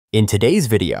In today's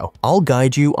video, I'll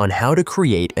guide you on how to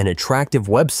create an attractive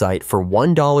website for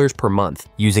 $1 per month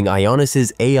using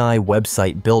IONOS' AI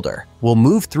website builder. We'll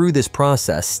move through this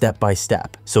process step by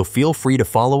step, so feel free to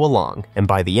follow along, and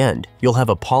by the end, you'll have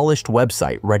a polished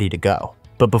website ready to go.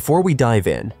 But before we dive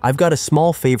in, I've got a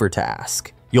small favor to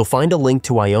ask. You'll find a link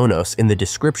to IONOS in the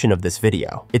description of this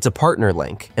video. It's a partner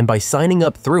link, and by signing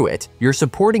up through it, you're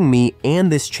supporting me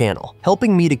and this channel,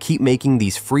 helping me to keep making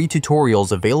these free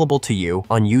tutorials available to you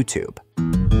on YouTube.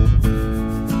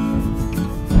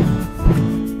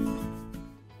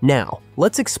 Now,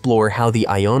 let's explore how the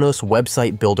IONOS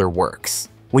website builder works.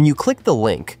 When you click the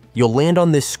link, you'll land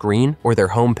on this screen or their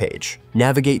homepage.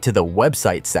 Navigate to the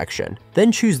website section, then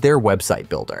choose their website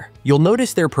builder. You'll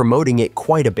notice they're promoting it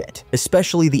quite a bit,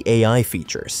 especially the AI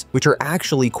features, which are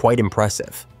actually quite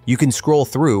impressive. You can scroll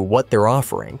through what they're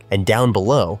offering, and down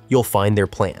below, you'll find their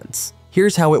plans.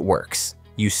 Here's how it works.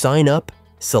 You sign up,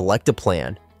 select a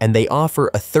plan, and they offer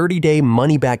a 30-day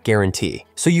money-back guarantee,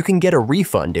 so you can get a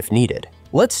refund if needed.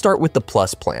 Let's start with the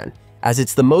Plus plan, as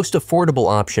it's the most affordable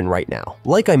option right now.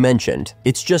 Like I mentioned,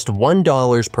 it's just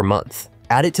 $1 per month.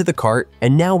 Add it to the cart,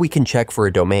 and now we can check for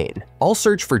a domain. I'll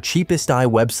search for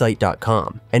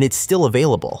cheapestiwebsite.com, and it's still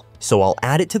available, so I'll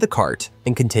add it to the cart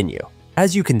and continue.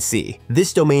 As you can see,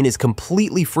 this domain is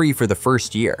completely free for the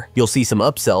first year. You'll see some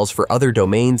upsells for other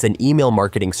domains and email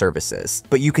marketing services,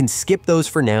 but you can skip those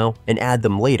for now and add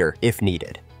them later if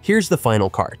needed. Here's the final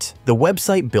cart, the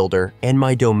website builder and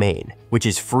my domain, which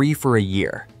is free for a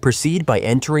year. Proceed by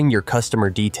entering your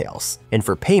customer details, and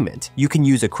for payment, you can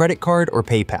use a credit card or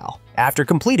PayPal. After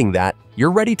completing that, you're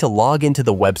ready to log into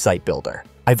the website builder.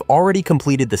 I've already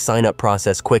completed the sign-up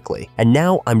process quickly, and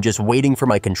now I'm just waiting for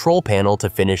my control panel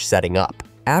to finish setting up.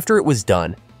 After it was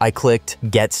done, I clicked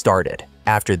Get Started.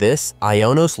 After this,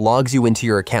 IONOS logs you into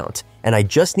your account, and I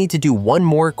just need to do one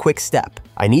more quick step.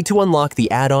 I need to unlock the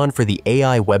add-on for the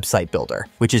AI website builder,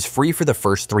 which is free for the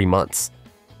first 3 months.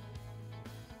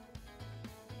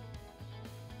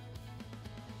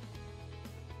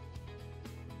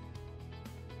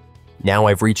 Now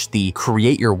I've reached the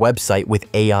Create Your Website with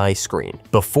AI screen.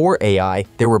 Before AI,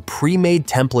 there were pre-made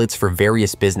templates for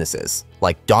various businesses,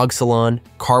 like dog salon,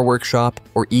 car workshop,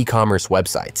 or e-commerce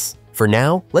websites. For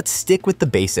now, let's stick with the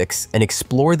basics and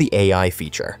explore the AI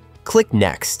feature. Click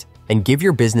Next and give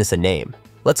your business a name.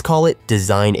 Let's call it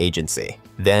Design Agency.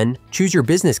 Then, choose your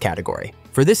business category.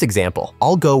 For this example,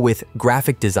 I'll go with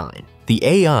Graphic Design. The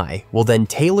AI will then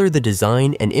tailor the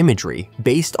design and imagery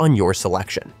based on your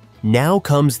selection. Now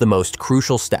comes the most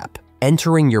crucial step,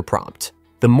 entering your prompt.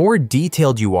 The more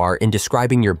detailed you are in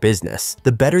describing your business,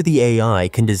 the better the AI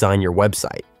can design your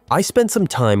website. I spent some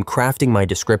time crafting my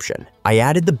description. I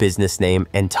added the business name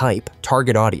and type,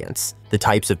 target audience, the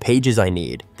types of pages I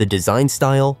need, the design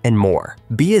style, and more.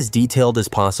 Be as detailed as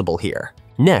possible here.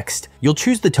 Next, you'll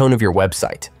choose the tone of your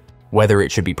website, whether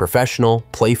it should be professional,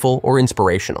 playful, or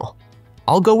inspirational.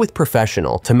 I'll go with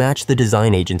professional to match the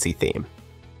design agency theme.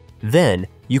 Then,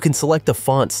 you can select a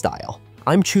font style.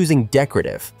 I'm choosing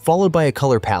decorative, followed by a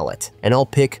color palette, and I'll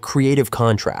pick creative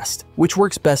contrast, which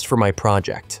works best for my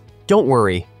project. Don't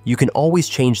worry, you can always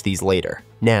change these later.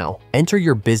 Now, enter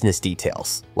your business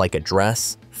details, like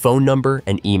address, phone number,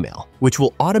 and email, which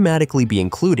will automatically be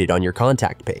included on your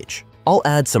contact page. I'll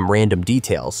add some random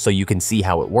details so you can see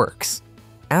how it works.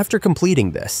 After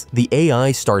completing this, the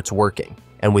AI starts working,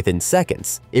 and within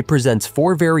seconds, it presents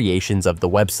 4 variations of the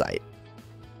website.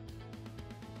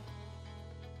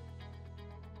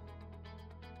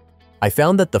 I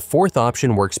found that the 4th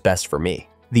option works best for me.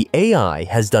 The AI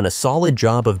has done a solid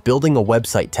job of building a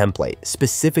website template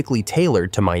specifically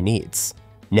tailored to my needs.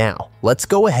 Now, let's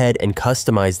go ahead and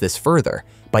customize this further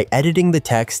by editing the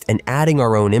text and adding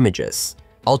our own images.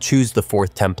 I'll choose the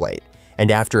 4th template,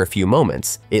 and after a few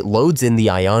moments, it loads in the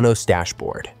IONOS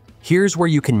dashboard. Here's where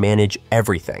you can manage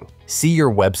everything. See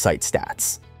your website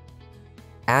stats,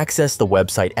 access the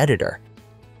website editor,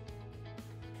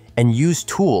 and use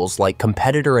tools like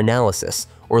competitor analysis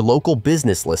or local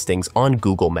business listings on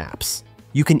Google Maps.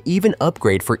 You can even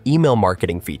upgrade for email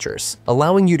marketing features,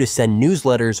 allowing you to send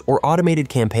newsletters or automated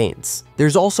campaigns.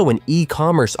 There's also an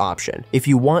e-commerce option if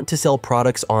you want to sell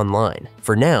products online.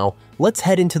 For now, let's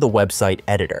head into the website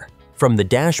editor. From the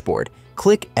dashboard,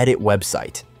 click Edit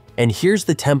Website, and here's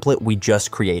the template we just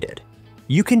created.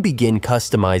 You can begin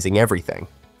customizing everything.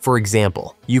 For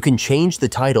example, you can change the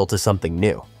title to something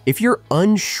new. If you're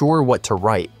unsure what to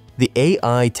write, the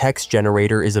AI text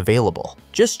generator is available.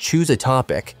 Just choose a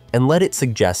topic and let it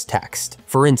suggest text.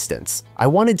 For instance, I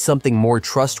wanted something more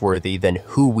trustworthy than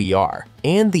who we are,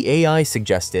 and the AI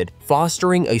suggested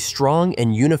fostering a strong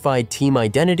and unified team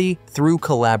identity through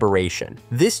collaboration.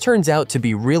 This turns out to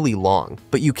be really long,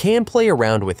 but you can play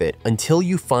around with it until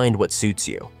you find what suits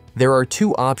you. There are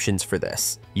two options for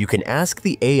this. You can ask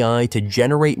the AI to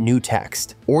generate new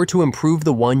text or to improve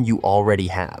the one you already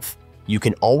have. You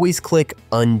can always click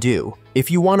Undo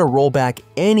if you want to roll back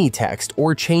any text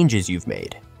or changes you've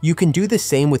made. You can do the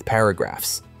same with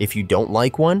paragraphs. If you don't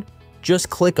like one, just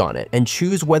click on it and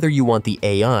choose whether you want the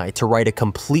AI to write a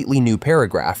completely new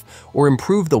paragraph or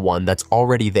improve the one that's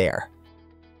already there.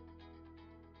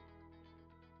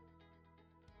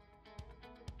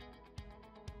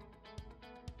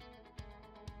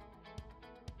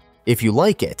 If you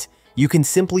like it, you can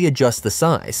simply adjust the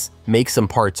size, make some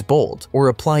parts bold, or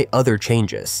apply other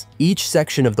changes. Each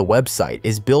section of the website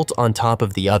is built on top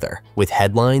of the other, with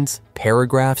headlines,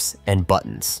 paragraphs, and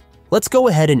buttons. Let's go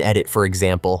ahead and edit, for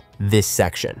example, this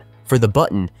section. For the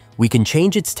button, we can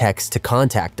change its text to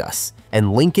Contact Us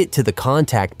and link it to the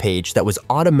contact page that was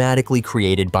automatically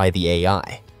created by the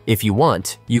AI. If you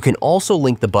want, you can also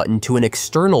link the button to an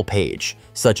external page,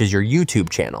 such as your YouTube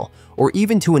channel, or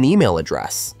even to an email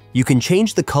address. You can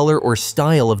change the color or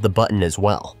style of the button as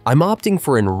well. I'm opting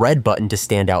for a red button to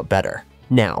stand out better.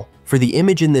 Now, for the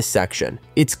image in this section,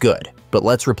 it's good, but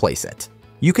let's replace it.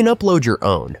 You can upload your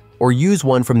own, or use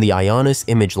one from the IONOS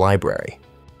image library.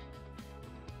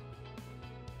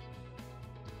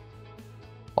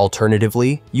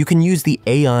 Alternatively, you can use the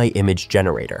AI image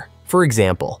generator. For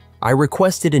example, I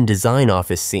requested in Design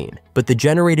Office scene, but the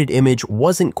generated image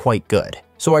wasn't quite good.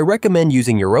 So I recommend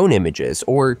using your own images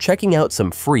or checking out some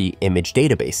free image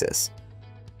databases.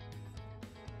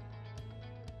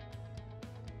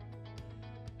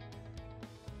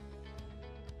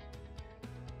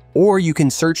 Or you can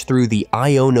search through the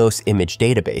IONOS image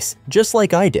database, just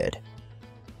like I did.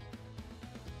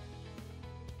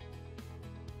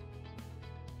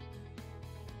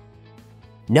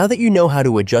 Now that you know how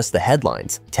to adjust the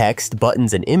headlines, text,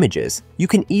 buttons, and images, you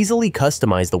can easily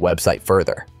customize the website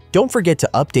further. Don't forget to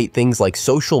update things like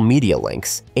social media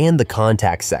links and the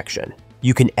contact section.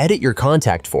 You can edit your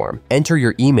contact form, enter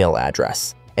your email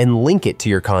address, and link it to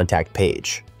your contact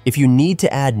page. If you need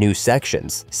to add new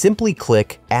sections, simply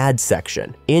click Add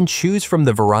Section and choose from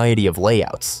the variety of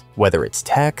layouts, whether it's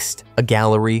text, a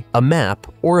gallery, a map,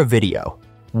 or a video.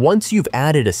 Once you've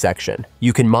added a section,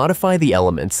 you can modify the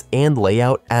elements and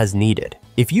layout as needed.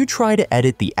 If you try to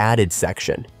edit the added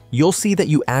section, you'll see that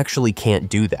you actually can't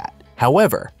do that.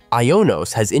 However,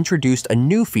 IONOS has introduced a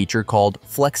new feature called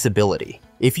flexibility.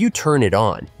 If you turn it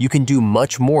on, you can do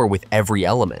much more with every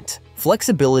element.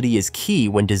 Flexibility is key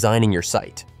when designing your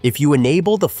site. If you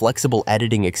enable the flexible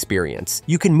editing experience,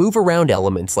 you can move around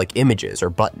elements like images or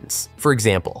buttons. For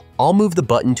example, I'll move the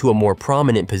button to a more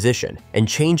prominent position and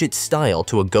change its style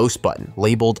to a ghost button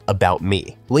labeled About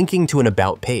Me, linking to an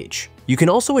About page. You can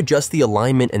also adjust the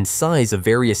alignment and size of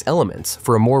various elements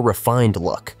for a more refined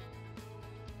look.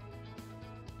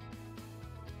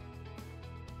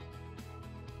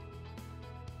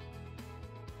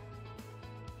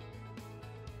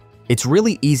 It's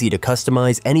really easy to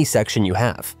customize any section you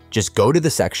have. Just go to the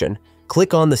section,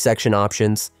 click on the section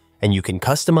options, and you can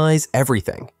customize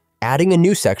everything. Adding a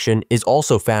new section is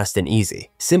also fast and easy.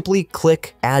 Simply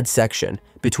click Add Section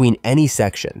between any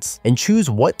sections and choose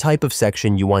what type of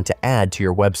section you want to add to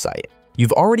your website.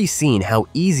 You've already seen how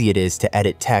easy it is to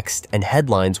edit text and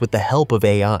headlines with the help of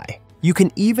AI. You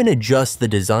can even adjust the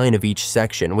design of each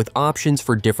section with options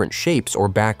for different shapes or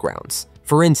backgrounds.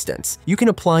 For instance, you can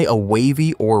apply a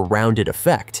wavy or rounded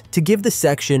effect to give the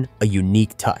section a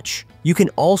unique touch. You can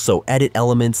also edit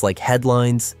elements like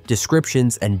headlines,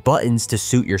 descriptions, and buttons to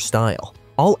suit your style.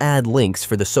 I'll add links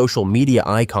for the social media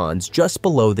icons just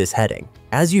below this heading.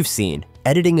 As you've seen,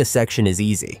 editing a section is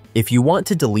easy. If you want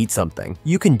to delete something,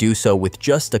 you can do so with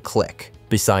just a click.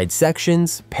 Besides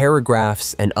sections,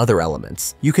 paragraphs, and other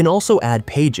elements, you can also add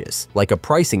pages, like a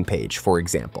pricing page, for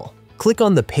example. Click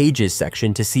on the Pages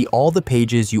section to see all the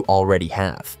pages you already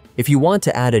have. If you want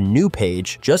to add a new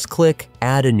page, just click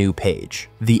Add a New Page.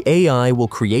 The AI will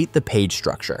create the page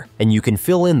structure, and you can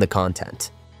fill in the content.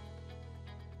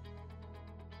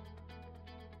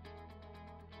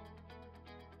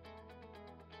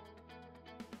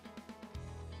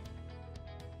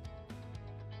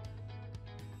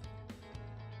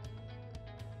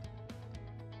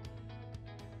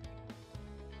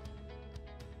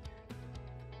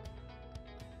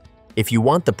 If you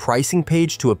want the pricing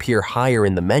page to appear higher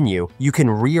in the menu, you can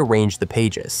rearrange the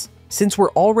pages. Since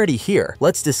we're already here,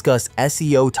 let's discuss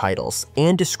SEO titles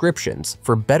and descriptions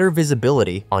for better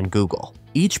visibility on Google.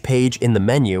 Each page in the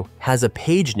menu has a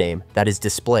page name that is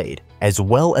displayed, as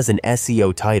well as an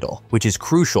SEO title, which is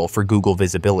crucial for Google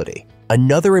visibility.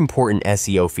 Another important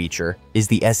SEO feature is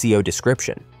the SEO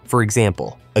description. For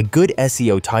example, a good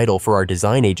SEO title for our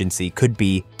design agency could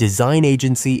be Design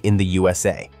Agency in the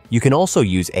USA. You can also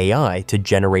use AI to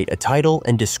generate a title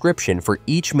and description for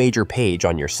each major page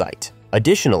on your site.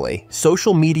 Additionally,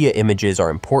 social media images are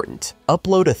important.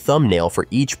 Upload a thumbnail for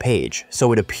each page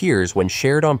so it appears when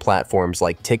shared on platforms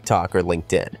like TikTok or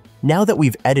LinkedIn. Now that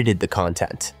we've edited the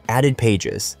content, added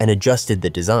pages, and adjusted the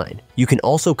design, you can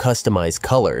also customize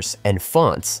colors and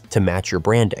fonts to match your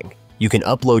branding. You can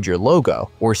upload your logo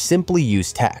or simply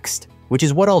use text, which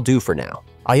is what I'll do for now.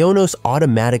 IONOS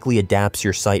automatically adapts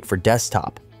your site for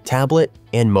desktop, tablet,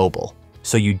 and mobile,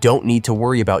 so you don't need to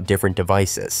worry about different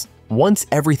devices. Once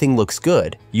everything looks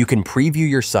good, you can preview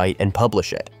your site and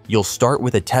publish it. You'll start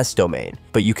with a test domain,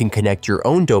 but you can connect your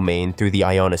own domain through the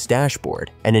IONOS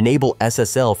dashboard and enable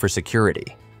SSL for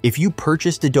security. If you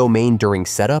purchased a domain during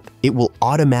setup, it will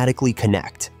automatically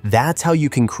connect. That's how you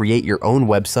can create your own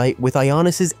website with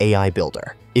IONOS's AI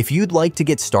Builder. If you'd like to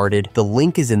get started, the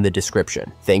link is in the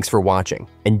description. Thanks for watching,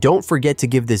 and don't forget to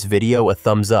give this video a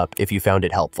thumbs up if you found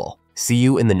it helpful. See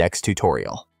you in the next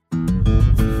tutorial.